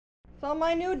So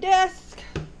my new desk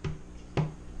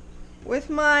with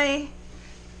my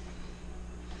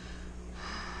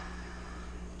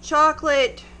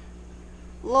chocolate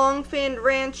long-finned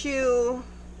ranchu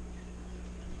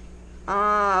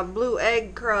blue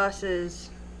egg crosses.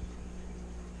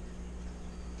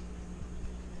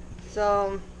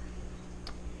 So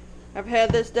I've had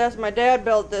this desk, my dad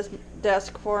built this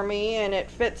desk for me, and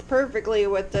it fits perfectly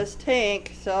with this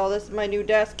tank. So this is my new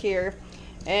desk here,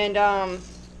 and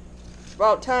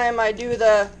about time I do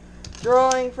the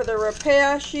drawing for the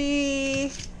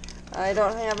Repashy. I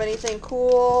don't have anything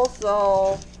cool,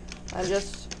 so I'm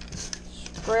just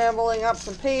scrambling up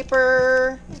some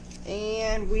paper,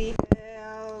 and we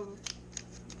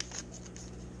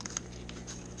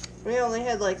only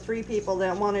had like 3 people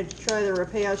that wanted to try the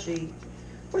Repashy,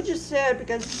 which is sad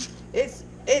because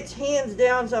it's hands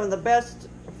down some of the best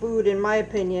food in my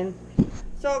opinion.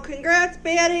 So congrats,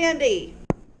 Badandy!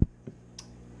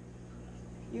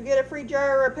 You get a free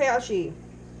jar of Repashy.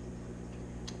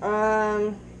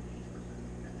 Find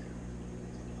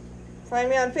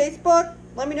me on Facebook,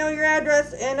 let me know your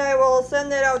address, and I will send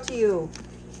that out to you.